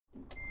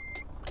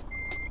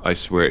I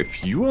swear,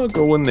 if you are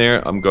going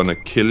there, I'm gonna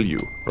kill you.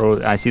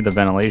 Bro, I see the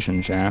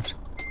ventilation shaft.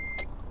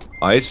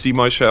 I see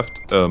my shaft.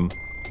 Uh,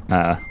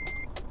 Uh,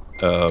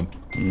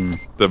 mm,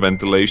 the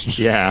ventilation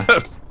yeah,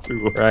 shaft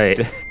too. right.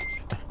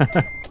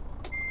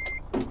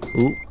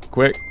 Ooh,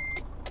 quick.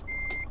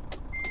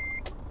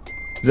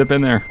 Zip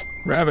in there.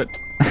 Grab it.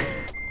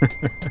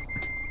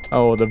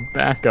 Oh, the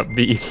backup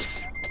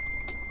beeps.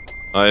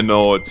 I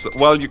know it's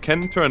well. You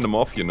can turn them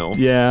off, you know.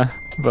 Yeah,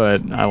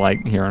 but I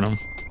like hearing them.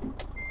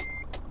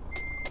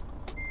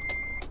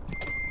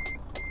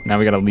 Now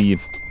we gotta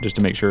leave just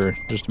to make sure.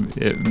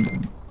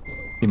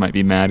 He might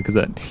be mad because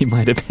that he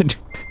might have been.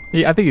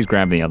 Yeah, I think he's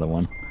grabbing the other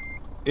one.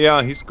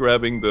 Yeah, he's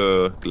grabbing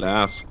the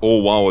glass. Oh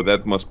wow,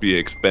 that must be an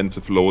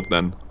expensive load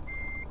then.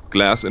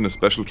 Glass in a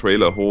special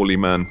trailer. Holy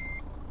man.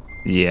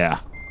 Yeah.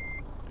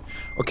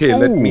 Okay,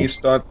 let me Oh,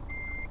 start.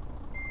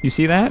 you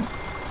see that?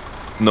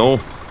 No.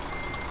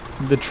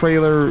 The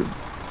trailer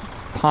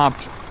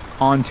popped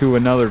onto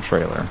another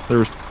trailer. There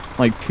was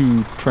like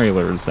two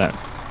trailers that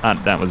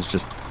was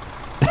just.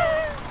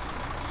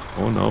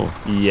 Oh no.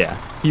 Yeah.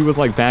 He was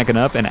like backing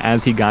up, and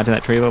as he got to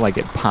that trailer, like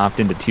it popped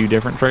into two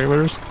different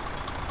trailers.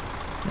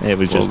 It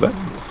was just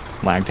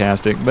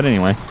lagtastic. But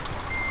anyway.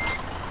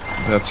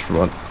 That's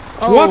fun.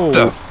 Oh. What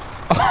the?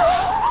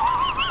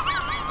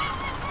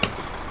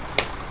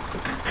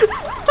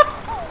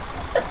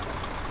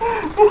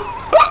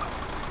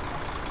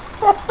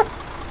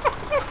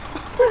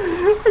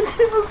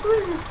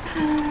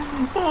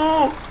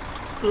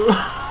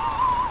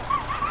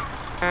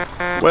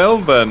 Well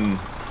then,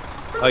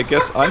 I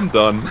guess I'm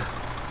done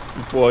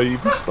before I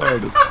even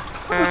started.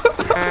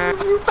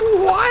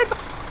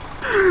 What?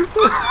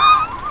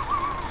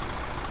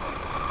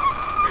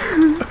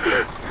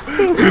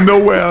 You know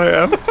where I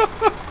am?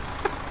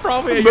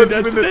 Probably at your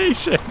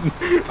destination.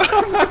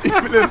 I'm not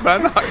even in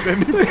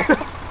Manhattan anymore.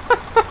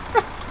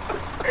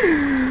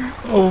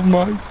 Oh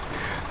my.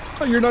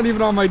 Oh, you're not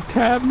even on my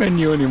tab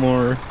menu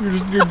anymore.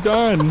 You're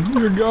done.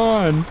 You're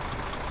gone.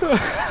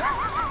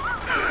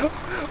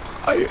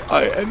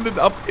 I ended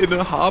up in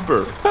a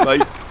harbor,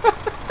 like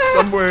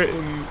somewhere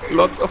in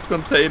lots of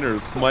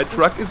containers. My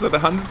truck is at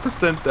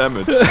 100%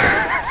 damage.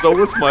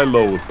 So is my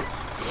load.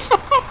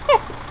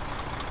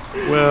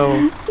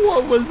 Well,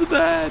 What was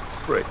that?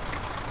 frick.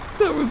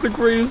 That was the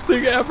greatest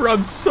thing ever.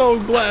 I'm so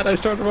glad I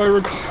started my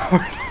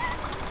recording.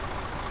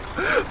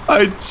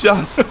 I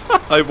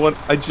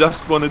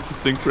just wanted to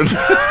synchronize.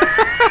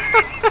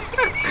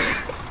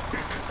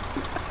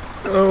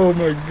 Oh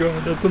my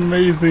god, that's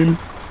amazing.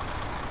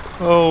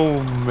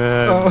 Oh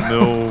man,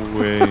 no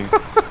way.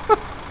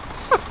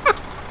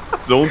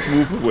 Don't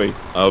move away.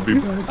 I'll be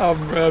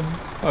back.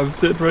 I'm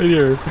sitting right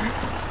here.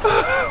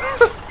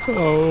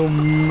 Oh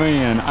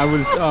man,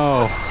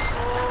 oh.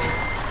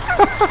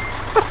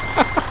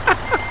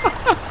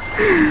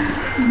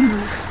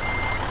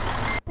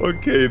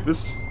 Okay,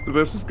 this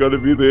is gonna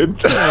be the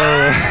intro.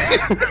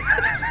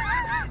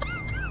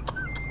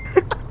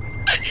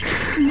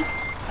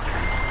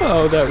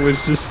 Oh, that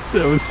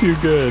was too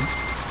good.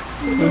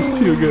 That was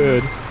too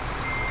good.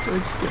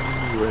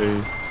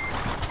 Anyway.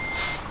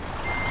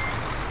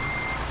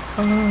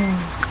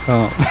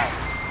 Oh.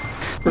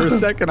 For a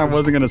second, I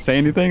wasn't gonna say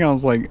anything. I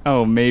was like,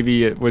 oh,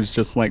 maybe it was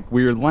just like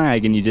weird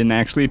lag and you didn't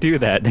actually do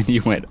that. Then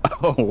you went,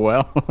 oh,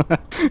 well.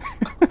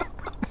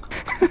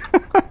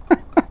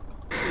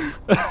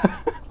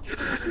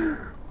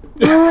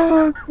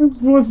 Ah,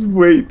 this was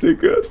way too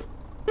good.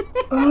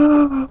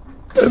 Ah,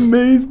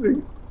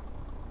 amazing.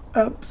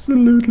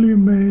 Absolutely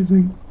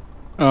amazing.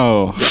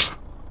 Oh.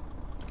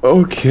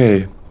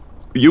 Okay.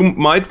 You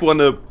might want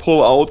to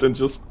pull out and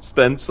just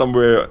stand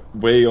somewhere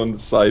way on the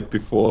side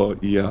before.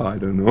 Yeah, I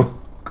don't know.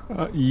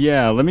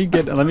 Yeah, let me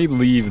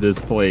leave this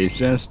place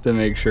just to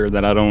make sure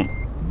that I don't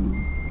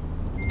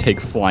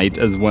take flight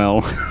as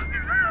well.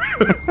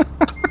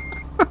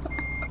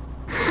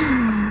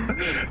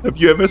 Have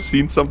you ever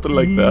seen something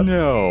like that?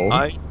 No.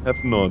 I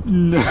have not.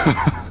 No.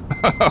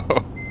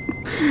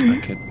 I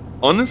can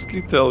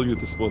honestly tell you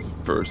this was a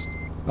first.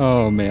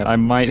 Oh man, I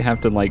might have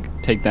to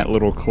like take that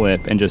little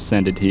clip and just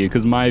send it to you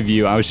because my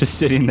view, I was just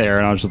sitting there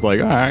and I was just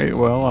like, all right,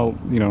 well,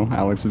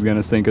 Alex is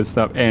gonna sync his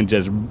stuff and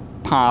just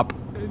pop,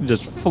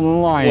 just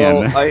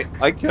flying. Well,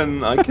 I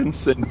can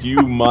send you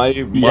my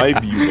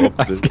view of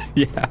this.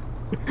 Yeah,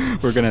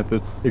 we're gonna have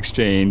to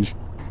exchange.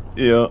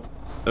 Yeah,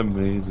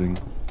 amazing.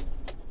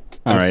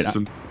 All right,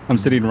 I'm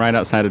sitting right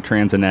outside of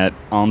Transinet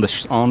on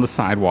the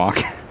sidewalk.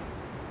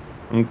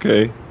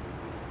 Okay.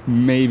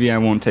 Maybe I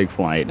won't take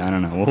flight. I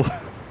don't know.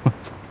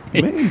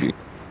 Maybe.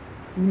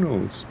 Who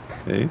knows?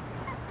 Hey.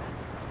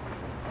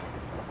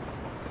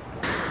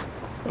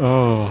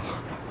 Oh,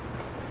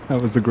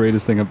 that was the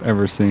greatest thing I've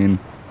ever seen.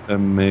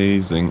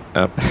 Amazing.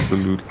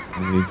 Absolutely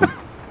amazing.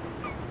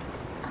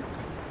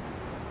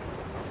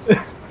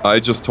 I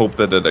just hope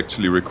that it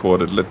actually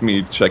recorded. Let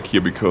me check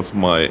here because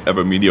my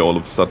Evermedia all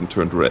of a sudden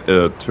turned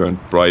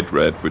bright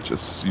red, which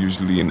is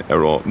usually an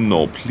error.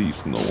 No,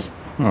 please, no.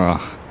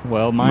 Oh,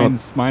 well,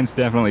 mine's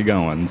definitely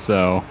going.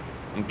 So.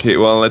 Okay,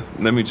 well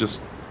let me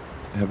just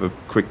have a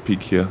quick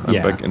peek here. I'm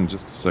Yeah. back in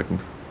just a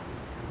second.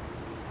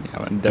 Yeah,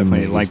 I would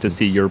definitely like to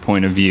see your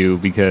point of view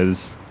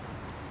because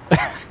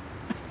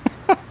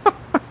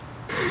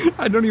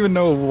I don't even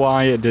know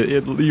why it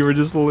did. You were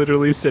just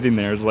literally sitting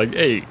there. It's like,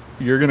 hey,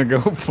 you're gonna go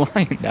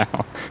flying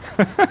now.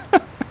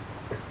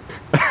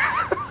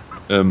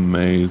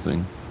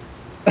 Amazing.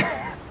 I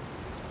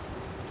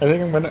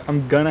think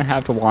I'm gonna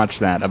have to watch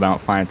that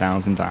about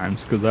 5,000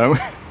 times because that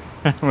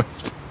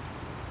was.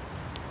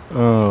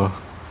 Oh.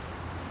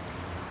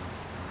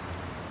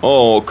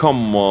 Oh,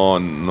 come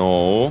on,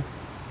 no.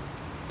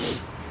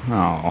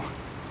 Oh,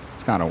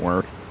 it's gotta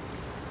work.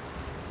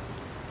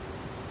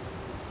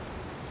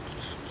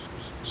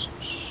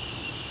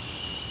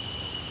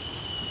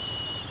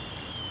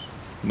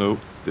 Nope,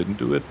 didn't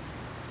do it.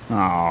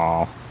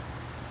 Oh.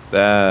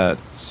 That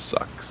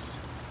sucks.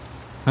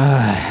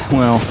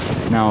 Well,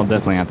 now I'll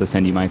definitely have to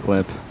send you my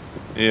clip.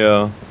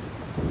 Yeah.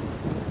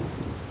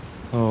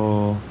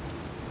 Oh.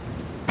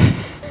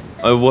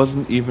 I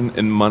wasn't even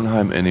in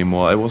Mannheim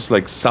anymore. I was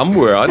like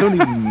somewhere. I don't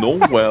even know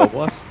where I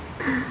was.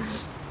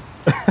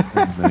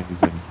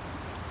 Amazing.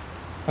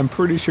 I'm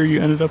pretty sure you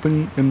ended up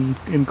in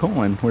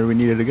Cologne, where we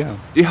needed to go.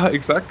 Yeah,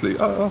 exactly.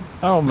 Oh,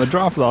 my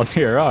drop loss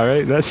here. All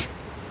right, that's.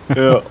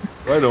 Yeah,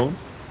 right on.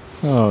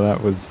 Oh,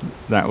 that was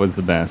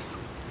the best.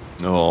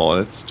 Oh,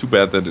 it's too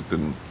bad that it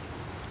didn't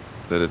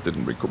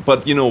record.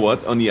 But you know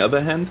what? On the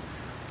other hand,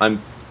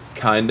 I'm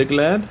kind of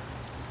glad.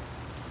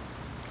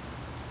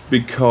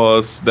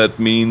 Because that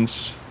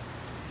means,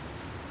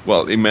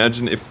 well,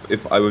 imagine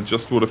if I would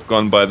have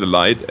gone by the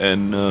light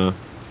and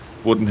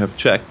wouldn't have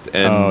checked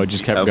and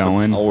just kept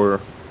going.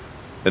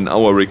 An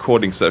hour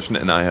recording session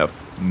and I have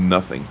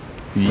nothing.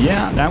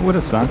 Yeah, that would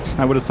have sucked.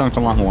 That would have sucked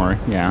a lot more.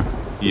 Yeah.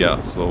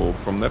 Yeah. So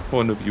from that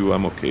point of view,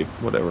 I'm okay.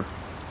 Whatever.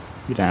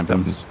 It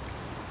happens.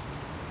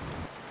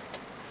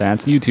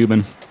 That's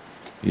YouTubing.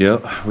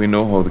 Yeah, we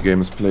know how the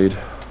game is played.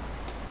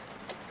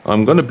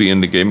 I'm gonna be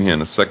in the game here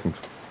in a second.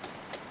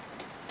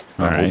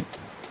 All right.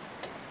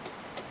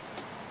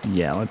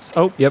 Yeah, let's...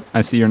 Oh, yep,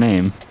 I see your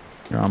name.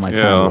 You're on my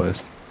tab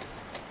list.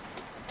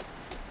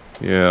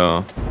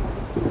 Yeah.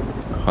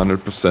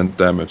 100%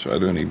 damage. I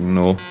don't even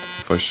know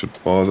if I should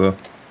bother.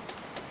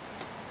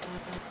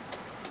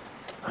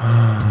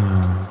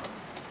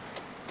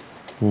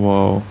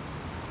 Wow.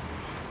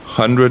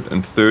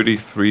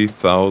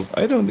 133,000.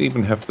 I don't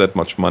even have that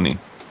much money.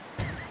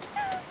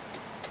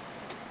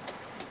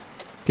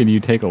 Can you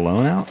take a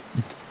loan out?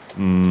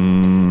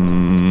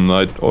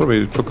 I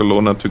already took a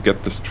loan out to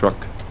get this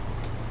truck.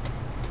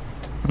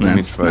 Let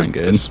me try not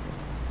good. This.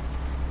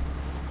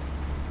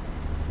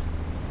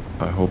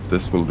 I hope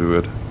this will do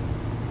it.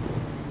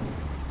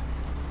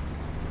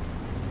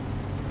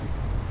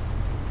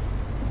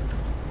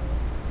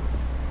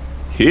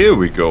 Here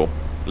we go.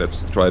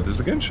 Let's try this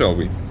again, shall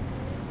we?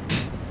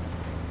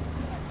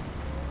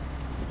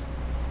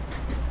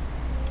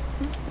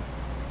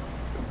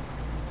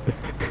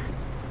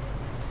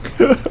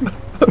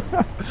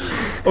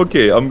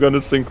 Okay, I'm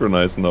gonna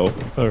synchronize now.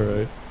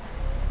 Alright.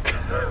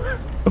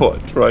 Oh, I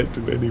tried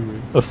to anyway.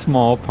 A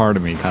small part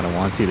of me kind of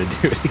wants you to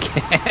do it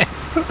again.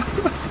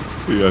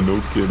 Yeah, no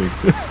kidding.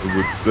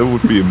 That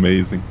would be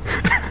amazing.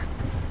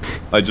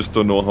 I just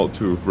don't know how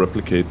to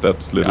replicate that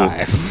little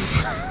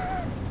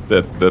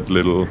that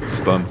little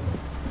stun.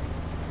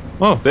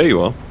 Oh, there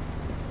you are.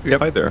 Yep.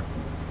 Hi there.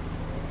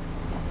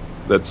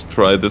 Let's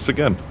try this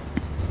again.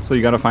 So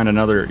you got to find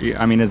another.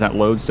 I mean, is that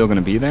load still going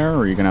to be there, or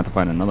are you going to have to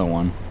find another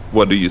one?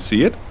 What, do you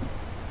see it?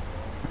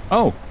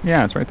 Oh,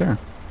 yeah, it's right there.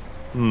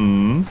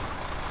 Hmm.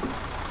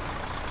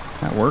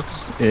 That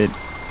works. It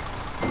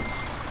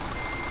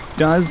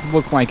does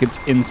look like it's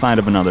inside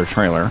of another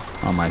trailer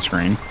on my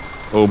screen.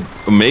 Oh,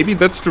 maybe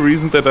that's the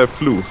reason that I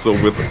flew. So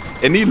with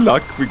any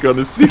luck, we're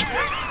gonna see.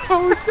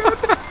 Oh my god.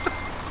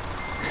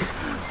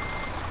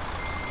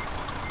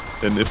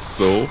 And if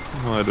so,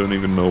 I don't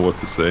even know what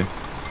to say.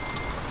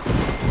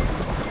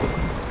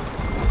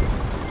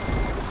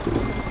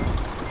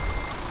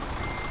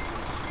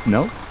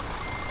 Nope.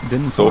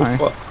 Didn't fly.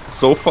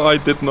 So far, I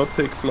did not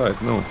take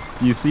flight. No.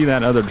 You see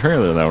that other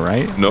trailer though,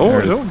 right? No,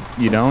 I don't.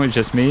 You don't? It's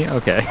just me?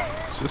 Okay.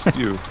 It's just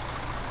you.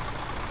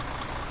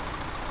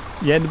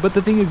 Yeah, but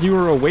the thing is, you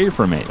were away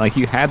from it. Like,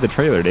 you had the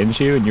trailer, didn't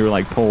you? And you were,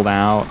 like, pulled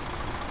out.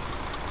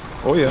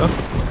 Oh, yeah.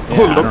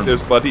 Yeah, Oh, look,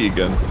 there's Buddy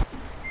again.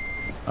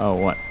 Oh,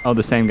 what? Oh,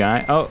 the same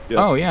guy? Oh, yeah.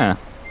 Oh, yeah.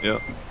 Yeah.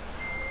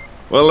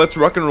 Well, let's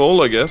rock and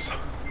roll, I guess.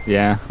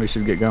 Yeah, we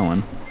should get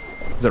going.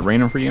 Is it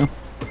raining for you?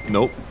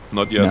 Nope,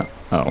 not yet.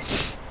 No. Oh.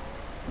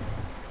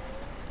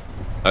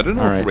 I don't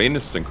know if rain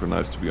is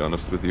synchronized, to be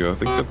honest with you. I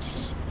think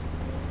that's...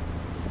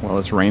 Well,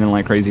 it's raining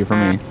like crazy for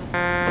me.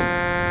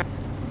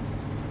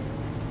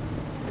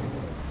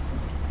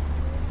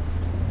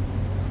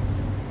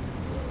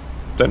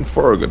 Then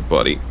for a good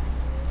buddy.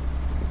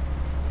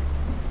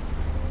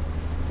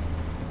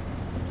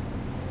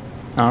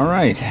 All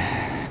right.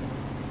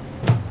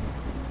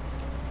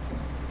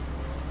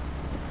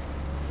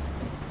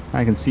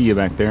 I can see you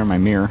back there in my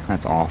mirror.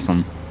 That's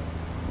awesome.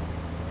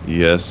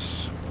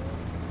 Yes.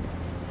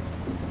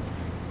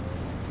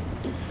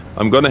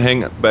 I'm gonna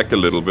hang back a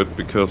little bit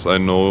because I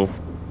know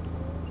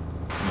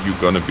you're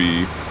gonna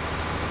be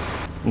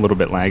a little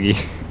bit laggy.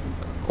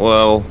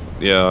 Well,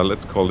 yeah,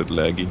 let's call it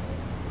laggy.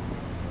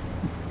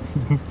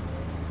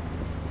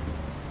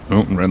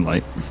 Oh, red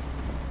light.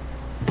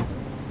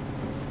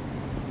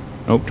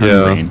 Oh,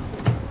 turn green.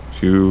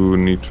 You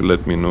need to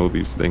let me know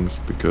these things,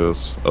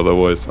 because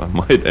otherwise I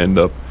might end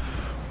up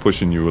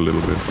pushing you a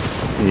little bit.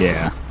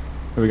 Yeah.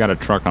 We got a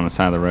truck on the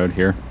side of the road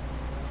here.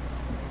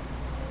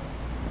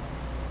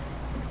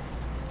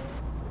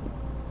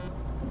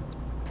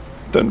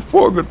 Then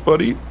forget,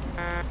 buddy.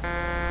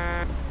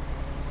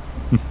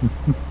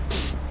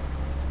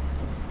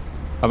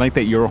 I like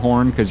that your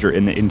horn, because you're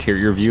in the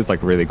interior view, is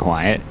like really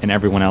quiet, and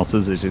everyone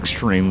else's is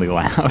extremely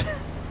loud.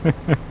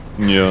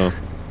 Yeah.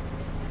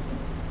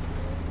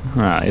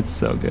 Ah, it's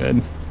so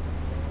good.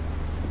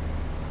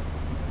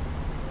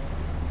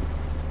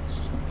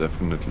 It's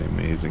definitely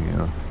amazing,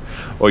 yeah.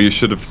 Oh, you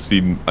should have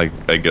seen.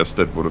 I guess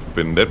that would have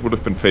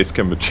been face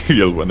cam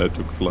material when I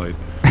took flight.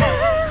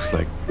 It's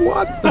like,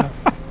 what the?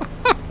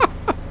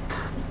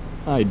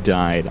 I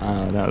died.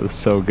 Oh, that was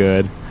so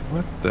good.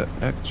 What the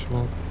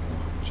actual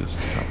just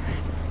happened?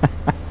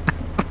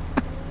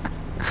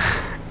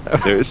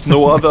 There's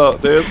no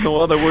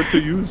other word to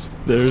use.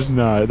 There's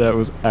not. That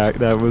was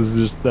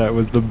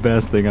the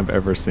best thing I've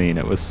ever seen.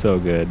 It was so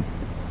good.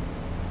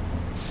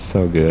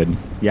 So good.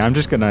 Yeah, I'm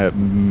just gonna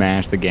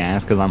mash the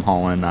gas because I'm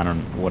hauling. I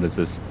don't. What is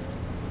this?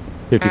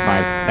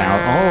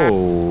 55,000.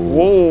 Oh.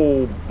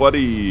 Whoa,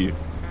 buddy.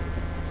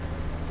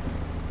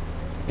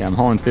 Yeah, I'm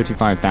hauling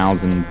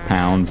 55,000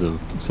 pounds of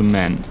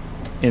cement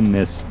in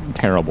this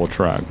terrible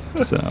truck.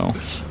 So.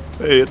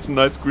 Hey, it's a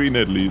nice green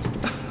at least.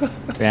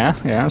 Yeah,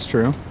 that's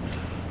true.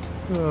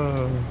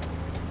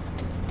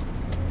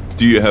 Do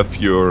you have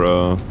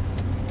your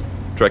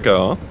tracker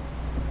on?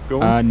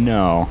 Going?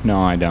 No,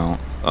 I don't.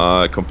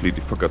 I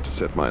completely forgot to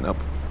set mine up.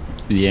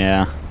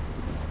 Yeah.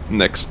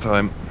 Next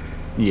time.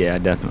 Yeah,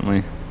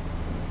 definitely.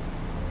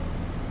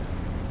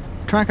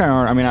 Track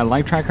IR, I mean, I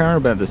like track IR,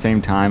 but at the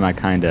same time, I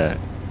kind of...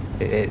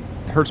 It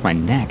hurts my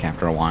neck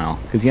after a while,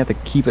 because you have to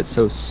keep it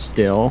so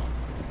still.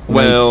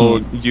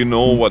 Well, you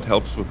know what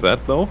helps with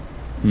that, though?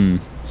 Hmm.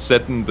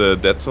 Setting the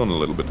dead zone a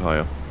little bit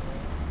higher.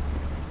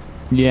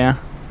 Yeah.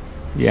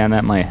 Yeah,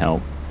 that might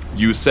help.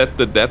 You set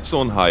the dead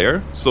zone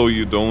higher, so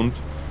you don't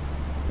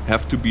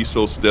have to be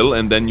so still,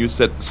 and then you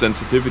set the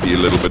sensitivity a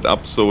little bit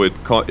up, so it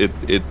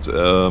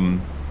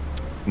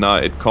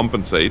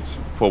compensates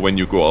for when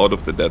you go out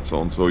of the dead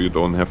zone, so you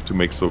don't have to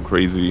make so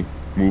crazy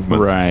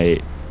movements.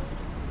 Right.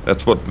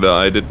 That's what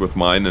I did with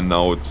mine, and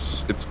now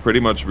it's pretty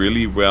much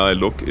really where I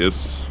look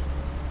is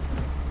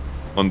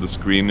on the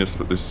screen is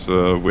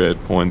where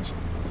it points.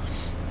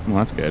 Well,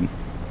 that's good.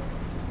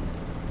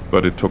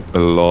 But it took a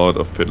lot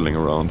of fiddling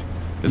around.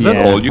 Is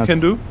that all you can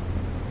do?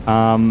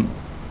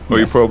 Or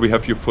yes. you probably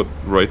have your foot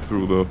right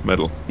through the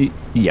metal.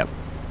 Yep.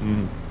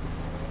 Mm.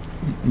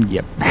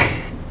 Yep.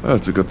 Well,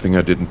 it's a good thing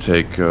I didn't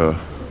take. I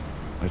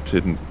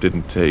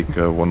didn't take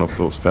one of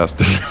those fast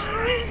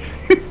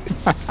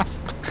deliveries.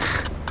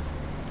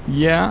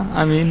 Yeah,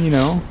 I mean,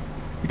 you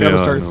gotta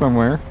start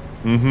somewhere.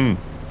 Mm-hmm.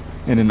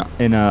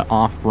 In a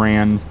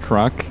off-brand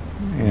truck,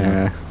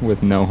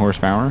 with no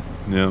horsepower.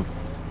 Yeah.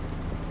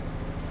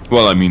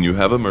 Well, I mean, you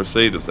have a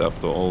Mercedes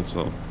after all,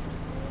 so.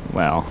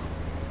 Well.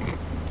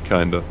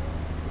 Kinda.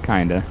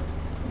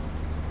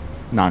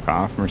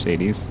 Knockoff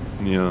Mercedes.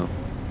 Yeah.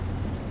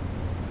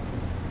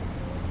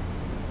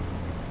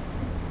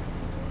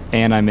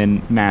 And I'm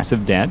in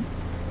massive debt.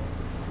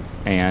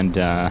 And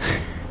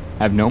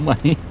have no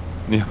money.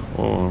 Yeah.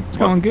 It's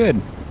going good.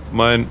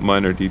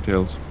 Minor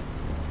details.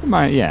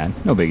 Yeah,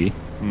 no biggie.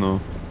 No.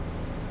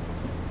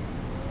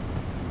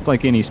 It's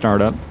like any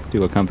startup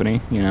to a company,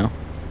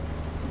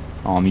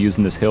 Oh, I'm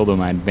using this hill to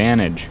my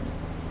advantage.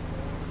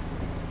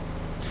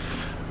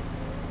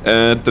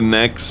 At the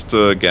next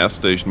gas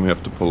station we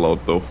have to pull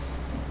out, though.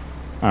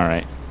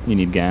 Alright, you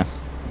need gas.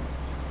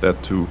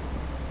 That too.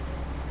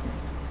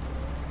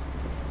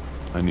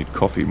 I need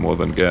coffee more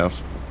than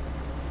gas.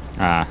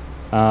 Checking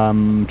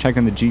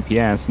the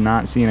GPS,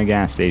 not seeing a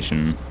gas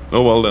station.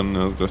 Oh well,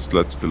 then just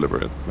let's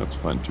deliver it. That's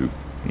fine too.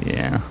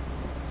 Yeah.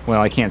 Well,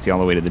 I can't see all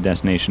the way to the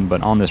destination,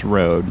 but on this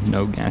road,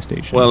 no gas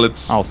station. Well,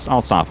 it's... I'll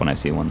stop when I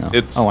see one, though.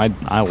 It's... Oh,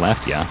 I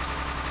left ya.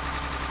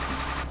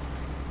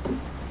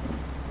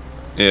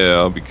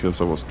 Yeah,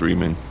 because I was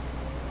dreaming.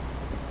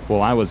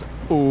 Well, I was...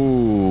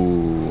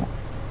 Ooh.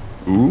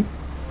 Ooh?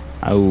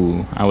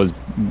 Oh, I was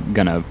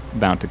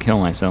about to kill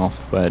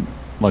myself, but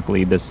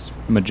luckily this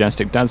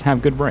Majestic does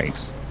have good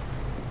brakes.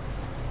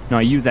 No,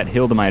 I use that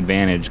hill to my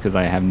advantage because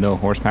I have no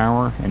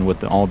horsepower, and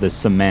with all this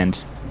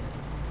cement,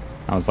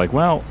 I was like,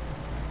 well,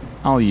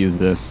 I'll use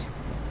this.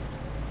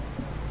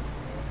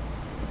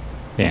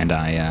 And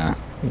I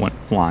went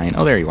flying.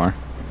 Oh, there you are.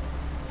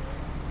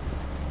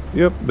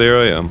 Yep, there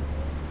I am.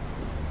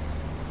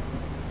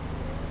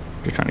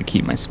 Just trying to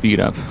keep my speed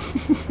up.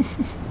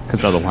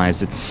 Because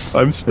otherwise it's...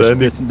 I'm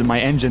standing... my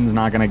engine's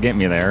not going to get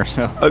me there,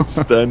 so... I'm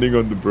standing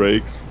on the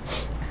brakes.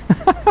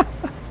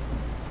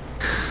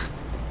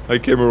 I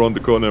came around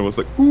the corner and was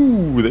like,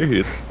 ooh, there he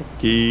is.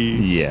 Okay.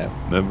 Yeah.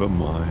 Never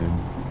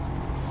mind.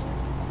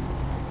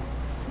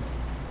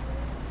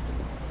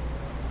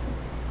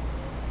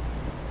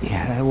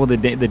 Yeah, well, the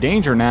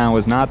danger now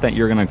is not that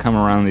you're going to come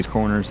around these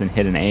corners and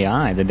hit an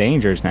AI. The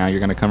danger is now you're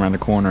going to come around the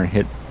corner and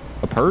hit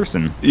a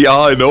person. Yeah,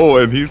 I know,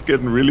 and he's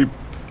getting really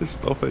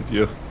pissed off at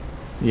you.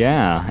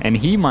 Yeah, and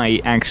he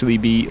might actually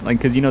be, like,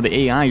 because, you know, the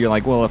AI, you're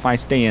like, well, if I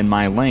stay in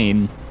my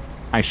lane,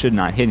 I should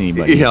not hit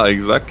anybody. Yeah,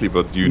 exactly,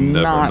 but you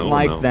never know. Not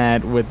like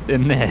that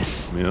in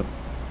this. Yeah.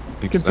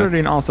 Exactly.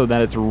 Considering also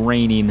that it's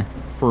raining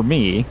for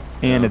me,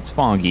 and it's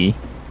foggy.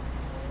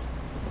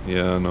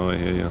 Yeah, no, I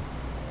hear you.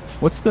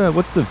 What's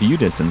the view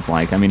distance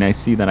like? I mean, I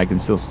see that I can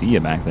still see you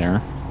back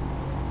there.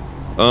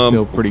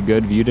 Still pretty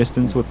good view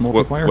distance with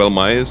multiplayer? Well,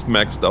 mine is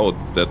maxed out.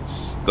 That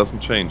doesn't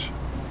change.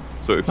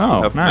 So if you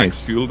have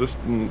max fuel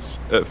distance,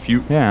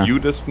 view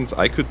distance,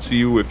 I could see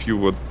you if you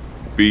would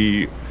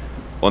be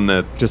on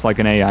that. Just like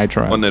an AI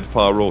truck. On that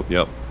far road,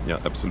 yeah,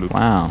 absolutely.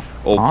 Wow.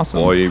 Oh awesome.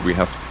 Boy,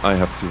 I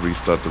have to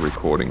restart the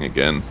recording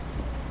again.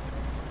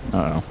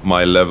 Uh-oh.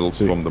 My levels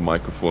from the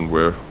microphone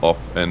were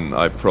off, and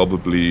I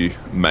probably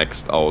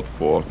maxed out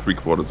for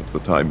 3/4 of the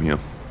time here.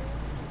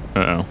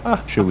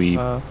 Uh-oh. Should we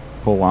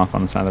pull off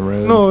on the side of the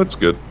road? No, it's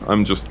good.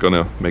 I'm just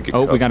gonna make it.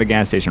 Oh, we got a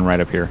gas station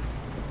right up here.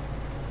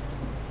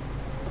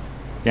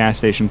 Gas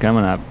station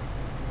coming up.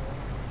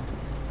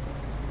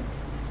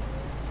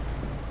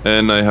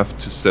 And I have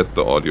to set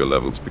the audio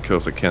levels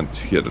because I can't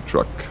hear the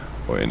truck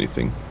or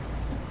anything.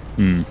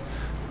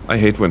 I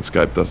hate when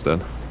Skype does that.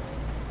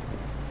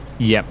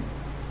 Yep.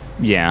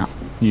 Yeah.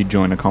 You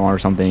join a call or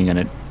something and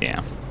it...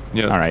 Yeah.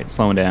 All right.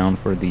 Slowing down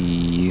for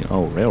the...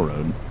 Oh,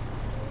 railroad.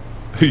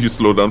 You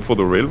slow down for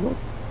the railroad?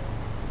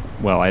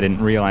 Well, I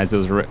didn't realize it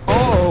was...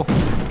 Oh!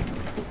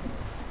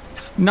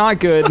 Not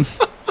good.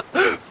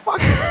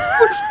 Fuck.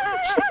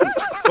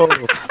 Oh.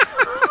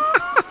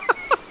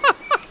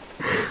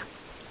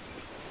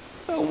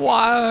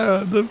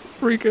 Wow, the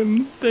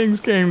freaking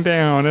things came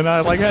down and I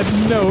like had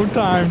no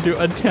time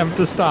to attempt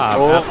to stop at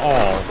all.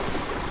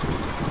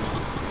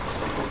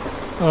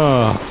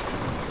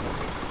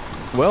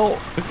 Well,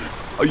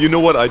 you know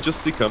what? I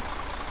just think is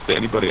there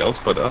anybody else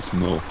but us?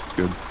 No.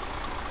 Good.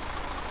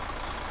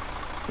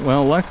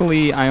 Well,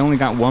 luckily I only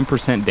got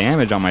 1%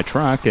 damage on my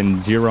truck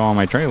and 0 on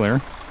my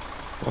trailer.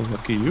 Well,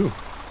 lucky you.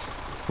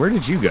 Where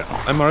did you go?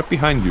 I'm right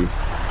behind you.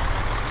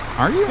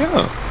 Are you?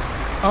 Yeah.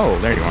 Oh,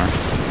 there you are.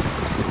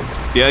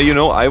 Yeah, you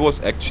know, I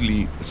was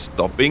actually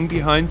stopping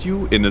behind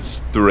you in a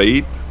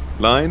straight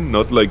line,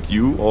 not like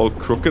you, all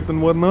crooked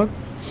and whatnot.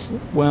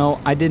 Well,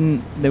 I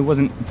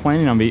wasn't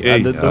planning on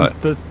being...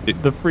 the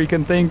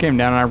freaking thing came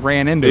down and I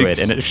ran into it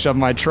and it shoved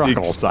my truck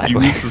all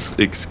sideways.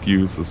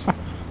 Excuses.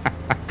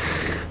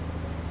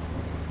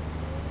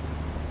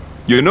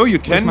 You know, you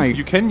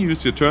can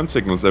use your turn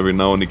signals every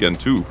now and again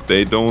too.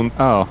 They don't...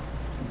 Oh.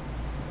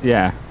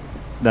 Yeah.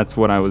 That's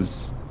what I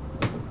was...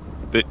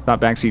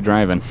 Not backseat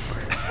driving.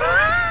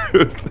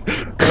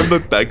 I'm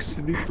not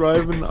backseat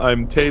driving,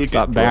 I'm tailgate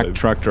driving. Back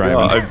truck driving.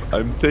 Yeah,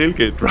 I'm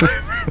tailgate driving.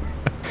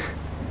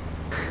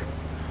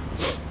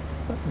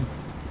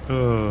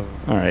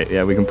 Alright,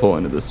 yeah, we can pull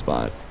into this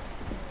spot.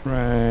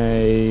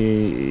 Right...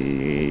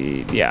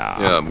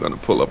 Yeah. Yeah, I'm gonna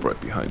pull up right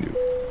behind you.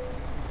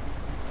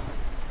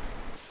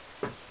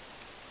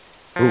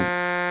 Ooh.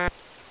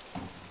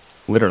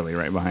 Literally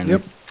right behind me.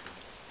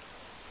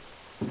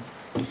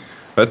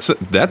 That's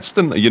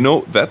the, you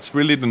know, that's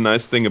really the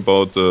nice thing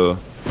about the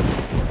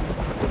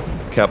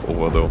cap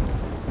over though.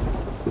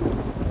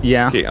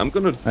 Yeah. Okay, I'm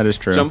gonna that is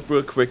true. Jump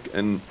real quick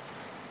and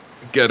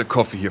get a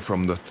coffee here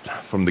from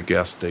the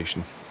gas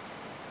station.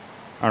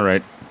 All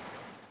right.